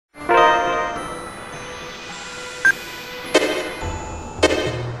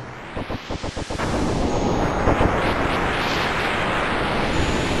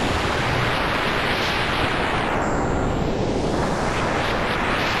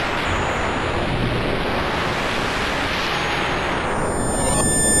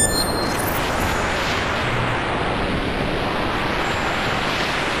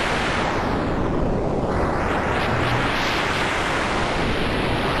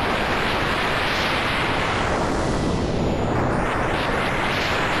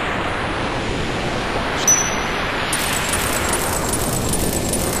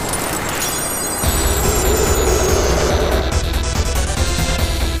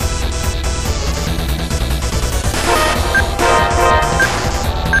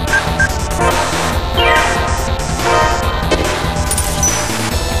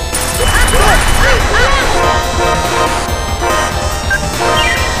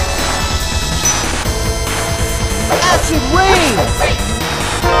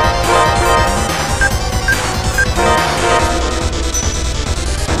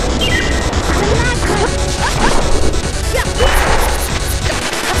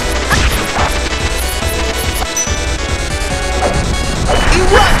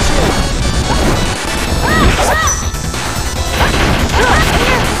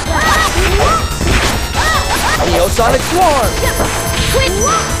Sonic Swarm! Quick!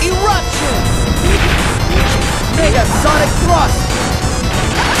 Eruption! Mega Sonic Thrust!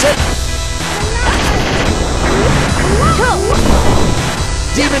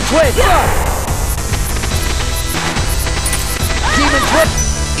 Demon Twist! Demon Twist!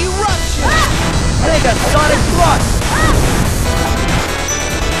 Eruption! Mega Sonic Thrust!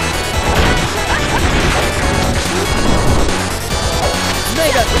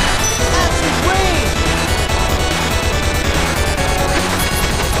 Mega Acid Rain!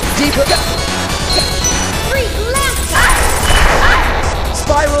 Deeper Freak Lance!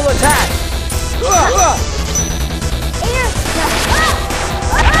 Spiral Attack! Air Strike!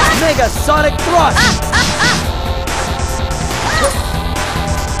 Mega Sonic Thrust!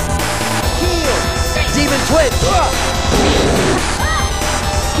 Keele! Demon Twist!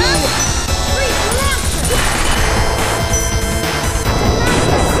 Keele! Freak Lance!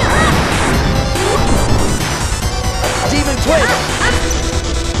 Demon Twist!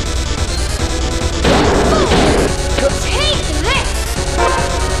 Take this!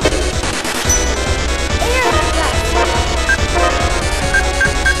 Air Strike!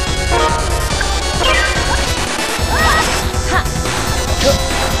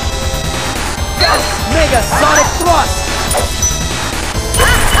 Mega Sonic Thrust!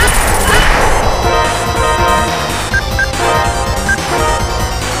 Air Strike!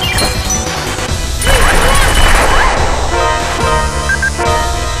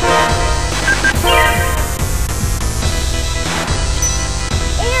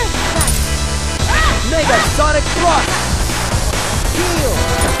 Mega Sonic Thrust! Keele!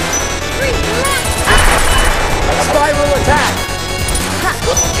 Freak Lance! Spiral Attack!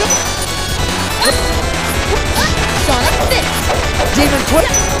 Sonic Fist! Demon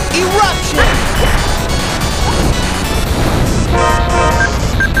Twist! Eruption!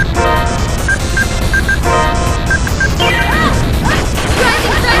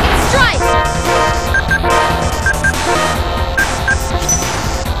 Rising Dragon Strike!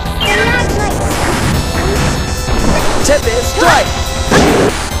 Tempest Strike!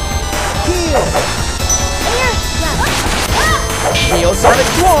 Keele! Air Strike! Neo Sonic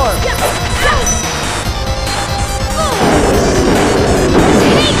Swarm! Take this!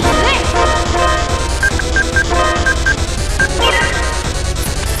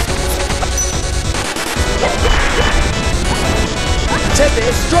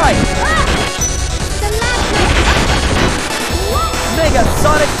 Tempest Strike! Mega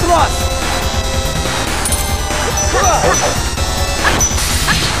Sonic Thrust!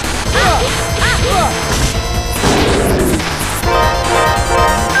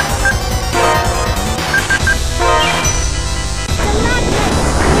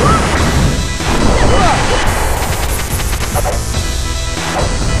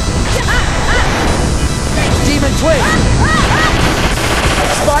 Demon Twist!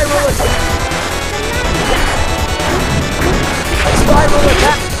 Spiral Attack! Spiral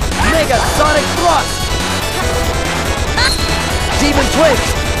Attack! Mega Sonic Thrust! Demon Twist!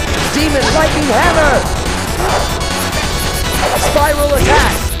 Demon Lightning Hammer! Spiral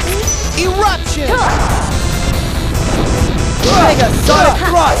Attack! Eruption! Mega Sonic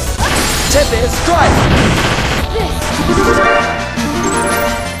Thrust! Tempest Strike!